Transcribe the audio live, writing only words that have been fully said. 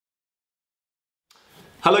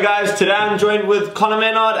Hello guys, today I'm joined with Conor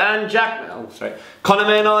Maynard and Jack... Oh, sorry. Conor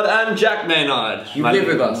Maynard and Jack Maynard. You live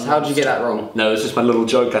with us. How did you get that wrong? No, it's just my little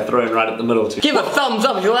joke I throw in right at the middle too. Give a thumbs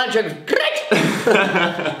up if you like that joke. Great!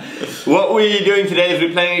 What we're doing today is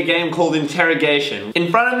we're playing a game called Interrogation.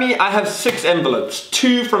 In front of me I have 6 envelopes,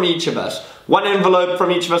 2 from each of us. 1 envelope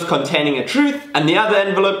from each of us containing a truth and the other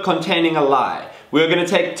envelope containing a lie. We're going to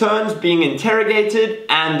take turns being interrogated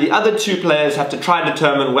and the other 2 players have to try to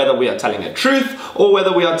determine whether we are telling a truth or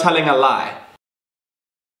whether we are telling a lie.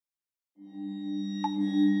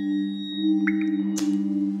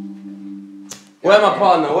 Where's my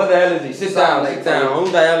partner? Where the hell is he? Sit down, sit down.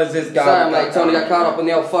 Who the hell is this guy? Sorry, mate. Tony got caught up in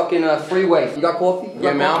the old fucking freeway. You got coffee?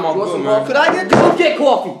 Yeah, man, I'm all good, man. Could I get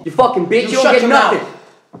coffee? You fucking bitch. You don't get nothing.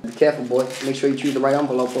 Be careful, boy. Make sure you choose the right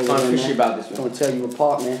envelope over there, man. I'm about this one. I'm gonna tear you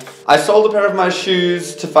apart, man. I sold a pair of my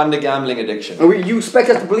shoes to fund a gambling addiction. And you expect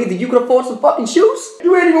us to believe that you could afford some fucking shoes?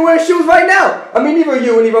 You ain't even wearing shoes right now. I mean, neither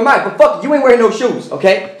you and neither mine. But fuck it, you ain't wearing no shoes,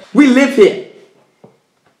 okay? We live here.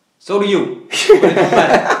 So do you.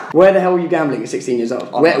 Where the hell were you gambling at 16 years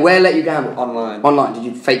old? Where let you gamble? Online. Online. Did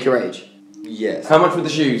you fake your age? Yes. How much were the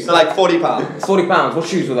shoes? So like £40. £40. What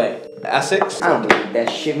shoes were they? Essex. I don't believe that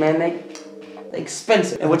shit, man. They're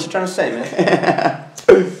expensive. Hey, what you trying to say, man?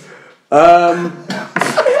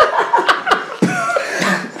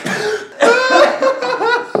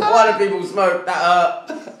 Why do people smoke that?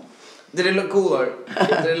 Did it look cool though?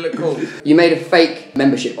 Did it look cool? You made a fake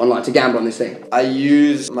membership online to gamble on this thing. I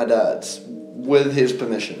used my dad's with his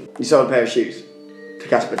permission. You sold a pair of shoes to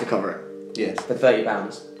Casper to cover it. Yes. For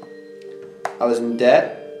 £30. I was in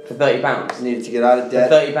debt. For £30. Needed to get out of For debt.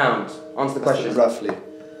 £30. Answer the question. Roughly.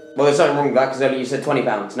 Well, there's something wrong with that because earlier you said £20.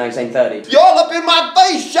 Now you're saying 30. You're all up in my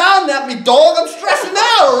face shouting at me, dog. I'm stressing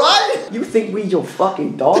out, alright? You think we your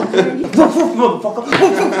fucking dog?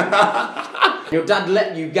 Your dad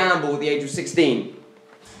let you gamble at the age of 16.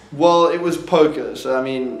 Well, it was poker, so I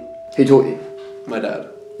mean... Who taught you? My dad.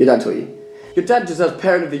 Your dad taught you? Your dad deserves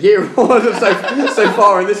Parent of the Year award so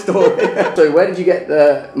far in this story. So where did you get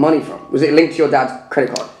the money from? Was it linked to your dad's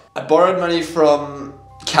credit card? I borrowed money from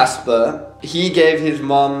Casper. He gave his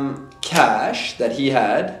mom cash that he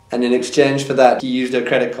had, and in exchange for that, he used her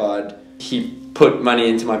credit card. He put money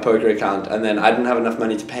into my poker account, and then I didn't have enough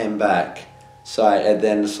money to pay him back. So I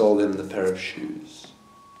then sold him the pair of shoes.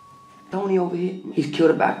 Tony over here, he's killed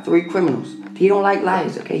about 3 criminals. He don't like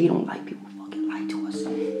lies, okay? He don't like people fucking lie to us.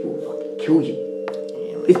 He will fucking kill you.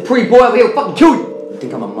 This pretty boy over here will fucking kill you. You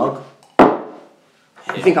think I'm a mug?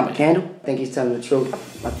 You think I'm a candle? I think he's telling the truth.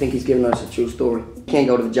 I think he's giving us a true story. You can't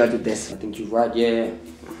go to the judge with this. I think you're right, yeah.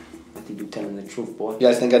 I think you're telling the truth, boy. You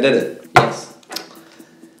guys think I did it? Yes.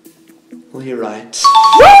 Well, you're right.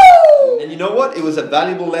 Woo! And you know what? It was a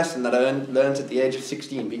valuable lesson that I learned at the age of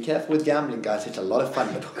 16. Be careful with gambling, guys. It's a lot of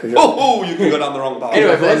fun, but you can go down the wrong path.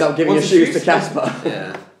 Anyway, end up giving your shoes to Casper.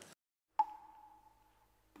 Yeah.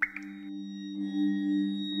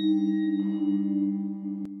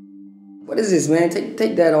 What is this, man?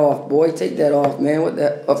 Take that off, boy. Take that off, man. What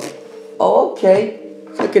the? Oh, okay.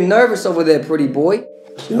 Looking nervous over there, pretty boy.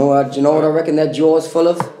 You know what I reckon that jaw's full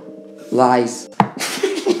of? Lies.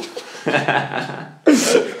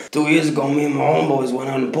 2 years ago, me and my homeboys went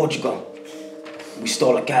on to Portugal. We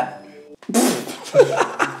stole a cat.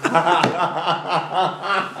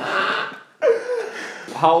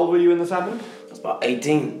 How old were you when this happened? I was about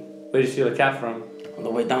 18. Where did you steal a cat from? On the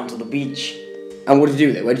way down to the beach. And what did you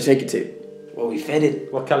do there? Where did you take it to? Well, we fed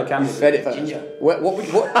it. What colour cat was Fed it first. Ginger. What did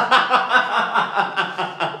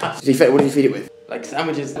he feed? What did you feed it with? Like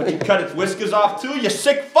sandwiches. You cut its whiskers off too, you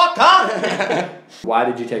sick fuck, huh? Why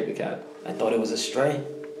did you take the cat? I thought it was a stray.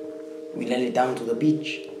 We let it down to the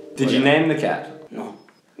beach. Did you name the cat? No,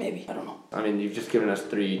 maybe. I don't know. I mean, you've just given us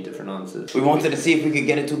 3 different answers. We wanted to see if we could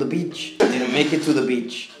get it to the beach. Didn't make it to the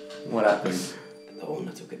beach. What happened? The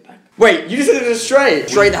owner took it back. Wait, you just said it was a stray.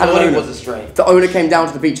 Stray that had an Thought it owner. was a stray. The owner came down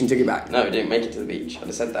to the beach and took it back. No, it didn't make it to the beach. I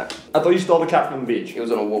just said that. I thought you stole the cat from the beach. It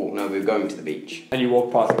was on a wall. No, we were going to the beach. And you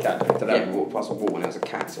walked past the cat and picked it Yeah, up. we walked past a wall and there was a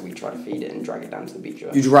cat, so we tried to feed it and drag it down to the beach.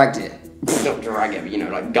 You dragged it. Not drag it, but you know,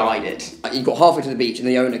 like guide it. Like, you got halfway to the beach and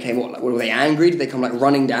the owner came. What? Like, were they angry? Did they come like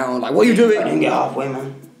running down? Like, what are you doing? I didn't get halfway,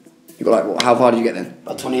 man. You got like, what, how far did you get then?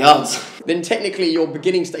 About 20 yards. Then technically your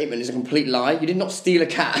beginning statement is a complete lie. You did not steal a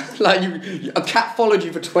cat. Like a cat followed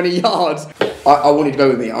you for 20 yards. I wanted to go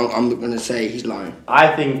with me. I'm going to say he's lying.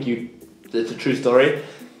 I think it's a true story,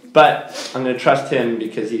 but I'm going to trust him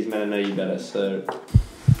because he's meant to know you better, so...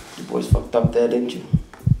 You boys fucked up there, didn't you?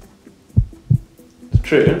 It's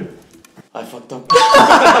true. I fucked up.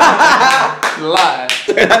 Lie.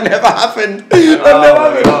 That never happened. That never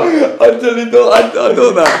happened. I totally thought I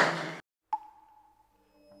thought that.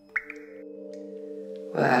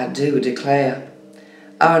 Well, I do declare,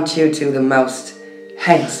 aren't you two the most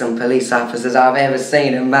handsome police officers I've ever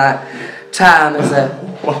seen in my time as a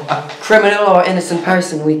criminal or innocent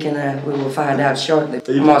person? We will find out shortly.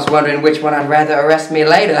 I'm almost wondering which one I'd rather arrest me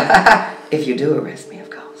later. If you do arrest me, of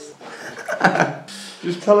course.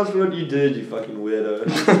 Just tell us what you did, you fucking weirdo.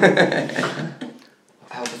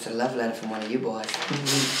 I hope it's a love letter from one of you boys.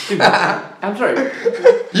 I'm sorry.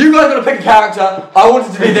 You guys gotta pick a character. I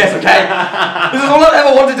wanted to be this, okay? This is all I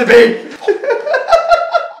ever wanted to be.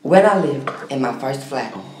 When I lived in my first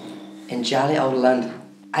flat in jolly old London,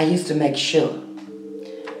 I used to make sure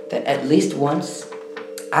that at least once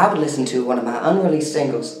I would listen to one of my unreleased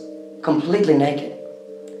singles completely naked,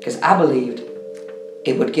 because I believed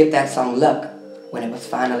it would give that song luck when it was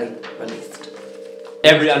finally released.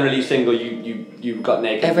 Every unreleased single you got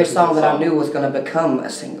naked? Every song that I knew was going to become a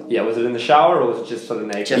single. Yeah, was it in the shower or was it just sort of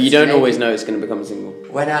naked? Just You don't naked. always know it's going to become a single.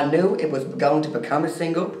 When I knew it was going to become a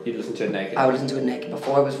single, You'd listen to it naked? I would listen to it naked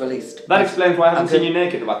before it was released. That explains why I haven't seen you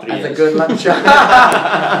naked in about 3 years. That's a good luck shot.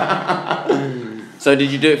 So did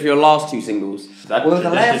you do it for your last 2 singles? Well, the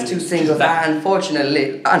last 2 singles, I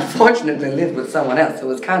unfortunately lived with someone else, so it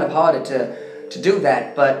was kind of harder to do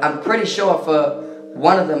that, but I'm pretty sure for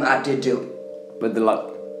one of them I did do it. With the luck?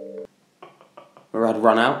 Or I'd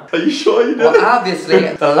run out? Are you sure you did? Well, obviously,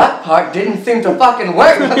 the luck part didn't seem to fucking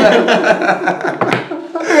work for them.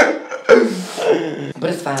 But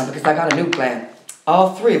it's fine, because I got a new plan.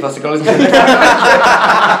 All 3 of us are going to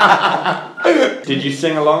Did you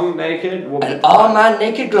sing along naked? in all my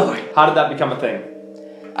naked glory. How did that become a thing?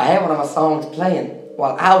 I had one of my songs playing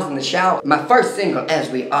while I was in the shower. My first single, as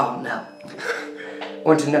we all know,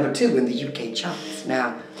 went to number 2 in the UK charts.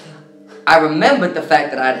 Now, I remembered the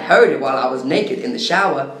fact that I'd heard it while I was naked in the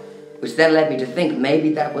shower, which then led me to think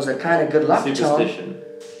maybe that was a kind of good luck charm. Superstition.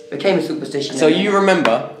 Became a superstition. So you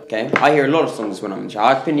remember, okay, I hear a lot of songs when I'm in the shower.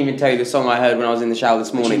 I couldn't even tell you the song I heard when I was in the shower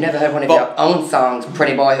this But morning. you've never heard one of your own songs,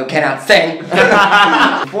 pretty boy who cannot sing.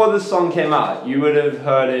 Before this song came out, you would have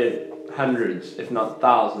heard it hundreds, if not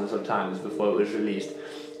thousands of times before it was released.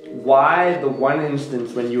 Why the one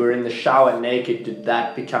instance when you were in the shower naked did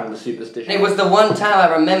that become the superstition? It was the one time I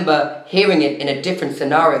remember hearing it in a different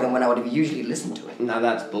scenario than when I would have usually listened to it. Now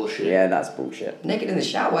that's bullshit. Yeah, that's bullshit. Naked in the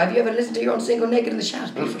shower? Have you ever listened to your own single naked in the shower?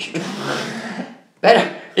 It's beautiful.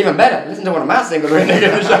 Better, even better, listen to one of my singles naked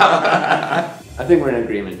in the shower. I think we're in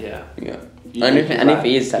agreement here. Yeah. You And think if, you're and if lying.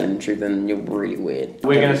 he is telling the truth, then you're really weird.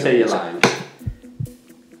 We're gonna say you're lying.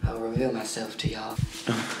 I'll reveal myself to y'all.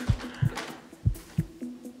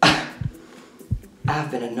 I've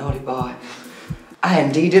been a naughty boy. I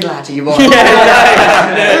indeed did lie to you, boy.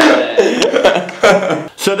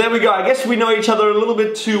 So there we go. I guess we know each other a little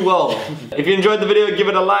bit too well. If you enjoyed the video, give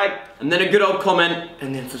it a like. And then a good old comment.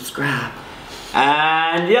 And then subscribe.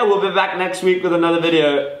 And yeah, we'll be back next week with another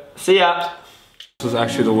video. See ya. This was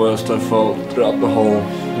actually the worst I felt throughout the whole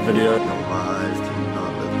video.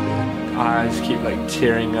 Eyes keep like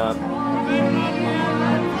tearing up.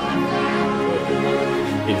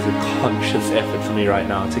 It is a conscious effort for me right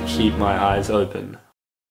now to keep my eyes open.